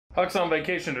Huck's on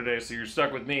vacation today, so you're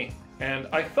stuck with me. And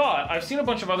I thought, I've seen a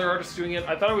bunch of other artists doing it,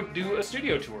 I thought I would do a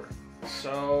studio tour.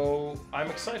 So I'm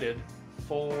excited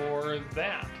for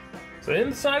that. So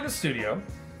inside the studio,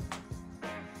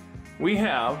 we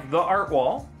have the art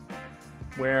wall,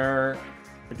 where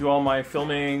I do all my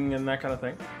filming and that kind of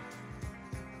thing.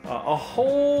 A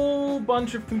whole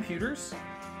bunch of computers.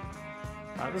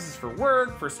 This is for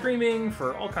work, for streaming,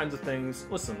 for all kinds of things.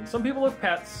 Listen, some people have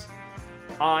pets.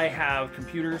 I have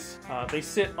computers. They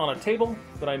sit on a table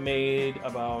that I made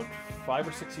about 5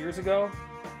 or 6 years ago.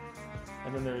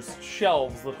 And then there's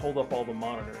shelves that hold up all the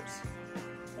monitors.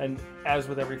 And as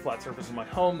with every flat surface in my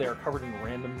home, they are covered in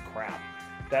random crap.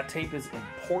 That tape is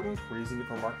important. We're using it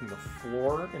for marking the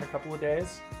floor in a couple of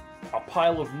days. A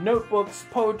pile of notebooks,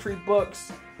 poetry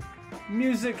books,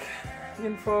 music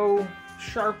info,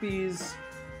 Sharpies.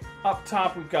 Up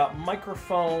top we've got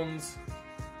microphones,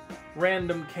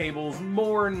 random cables,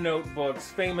 more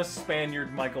notebooks, famous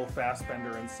Spaniard Michael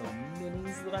Fassbender, and some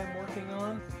minis that I'm working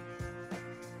on.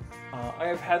 I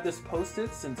have had this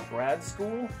Post-it since grad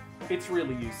school. It's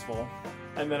really useful.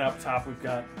 And then up top we've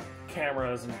got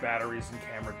cameras and batteries and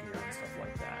camera gear and stuff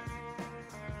like that.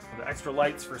 The extra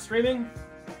lights for streaming.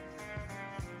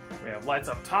 We have lights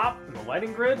up top in the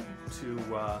lighting grid to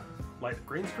light the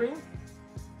green screen.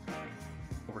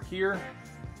 Over here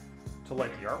to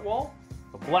light the art wall.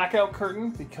 A blackout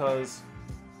curtain because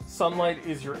sunlight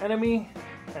is your enemy,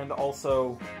 and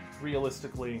also,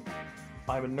 realistically,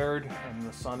 I'm a nerd and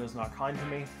the sun is not kind to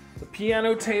me. The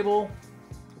piano table,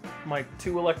 my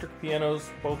 2 electric pianos,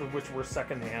 both of which were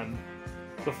secondhand.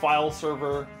 The file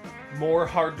server, more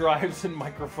hard drives and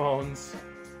microphones.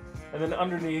 And then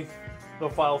underneath the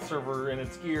file server and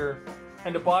its gear,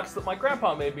 and a box that my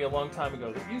grandpa made me a long time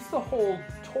ago that used to hold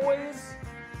toys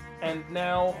and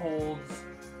now holds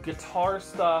guitar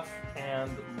stuff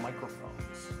and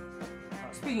microphones.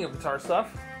 Speaking of guitar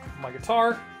stuff, my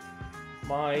guitar,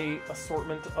 my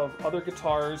assortment of other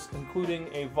guitars, including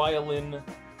a violin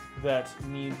that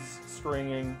needs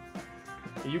stringing,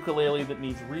 a ukulele that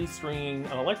needs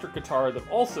restringing, an electric guitar that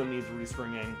also needs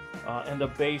restringing, and a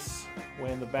bass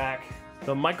way in the back.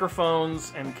 The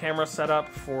microphones and camera setup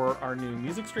for our new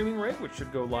music streaming rig, which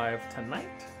should go live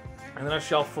tonight. And then a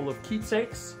shelf full of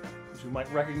keepsakes, which you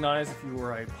might recognize if you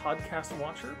were a podcast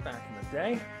watcher back in the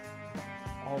day.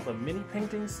 All the mini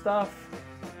painting stuff,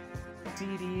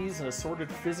 CDs and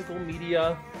assorted physical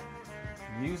media,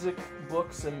 music,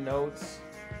 books, and notes.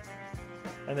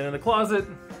 And then in the closet,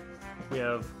 we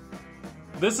have,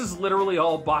 this is literally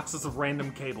all boxes of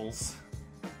random cables.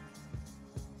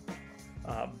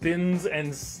 Bins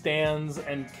and stands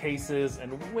and cases,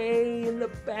 and way in the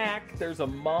back there's a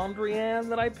Mondrian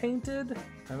that I painted.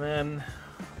 And then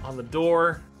on the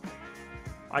door,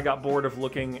 I got bored of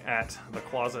looking at the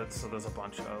closet, so there's a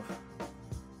bunch of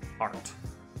art.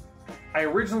 I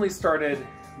originally started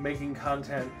making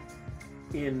content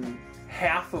in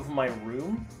half of my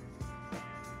room,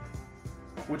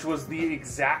 which was the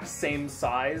exact same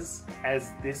size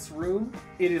as this room.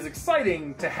 It is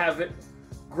exciting to have it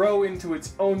grow into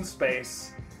its own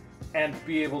space and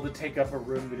be able to take up a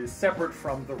room that is separate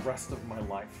from the rest of my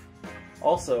life.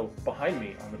 Also, behind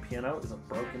me on the piano is a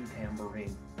broken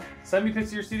tambourine. Send me pics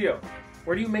of your studio.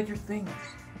 Where do you make your things?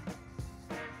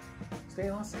 Stay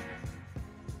awesome.